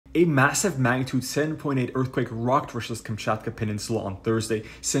A massive magnitude 7.8 earthquake rocked Russia's Kamchatka Peninsula on Thursday,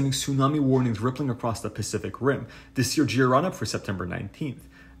 sending tsunami warnings rippling across the Pacific Rim. This year, Geo RoundUp for September 19th.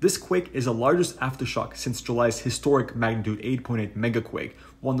 This quake is the largest aftershock since July's historic magnitude 8.8 megaquake,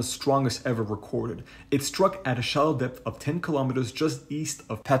 one of the strongest ever recorded. It struck at a shallow depth of 10 kilometers just east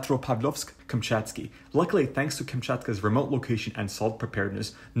of Petropavlovsk-Kamchatsky. Luckily, thanks to Kamchatka's remote location and solid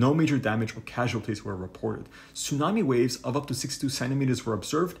preparedness, no major damage or casualties were reported. Tsunami waves of up to 62 centimeters were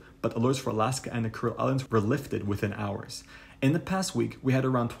observed, but alerts for Alaska and the Kuril Islands were lifted within hours. In the past week, we had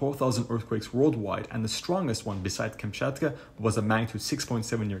around 12,000 earthquakes worldwide, and the strongest one besides Kamchatka was a magnitude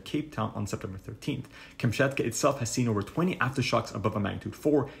 6.7 near Cape Town on September 13th. Kamchatka itself has seen over 20 aftershocks above a magnitude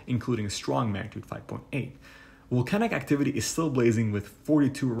 4, including a strong magnitude 5.8. Volcanic activity is still blazing with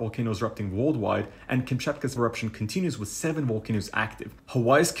 42 volcanoes erupting worldwide, and Kamchatka's eruption continues with 7 volcanoes active.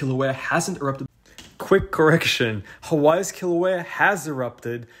 Hawaii's Kilauea hasn't erupted. Quick correction, Hawaii's Kilauea has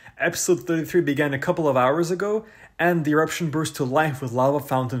erupted. Episode 33 began a couple of hours ago, and the eruption burst to life with lava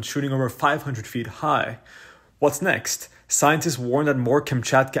fountains shooting over 500 feet high. What's next? Scientists warn that more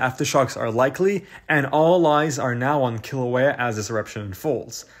Kamchatka aftershocks are likely, and all eyes are now on Kilauea as this eruption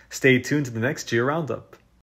unfolds. Stay tuned to the next Geo Roundup.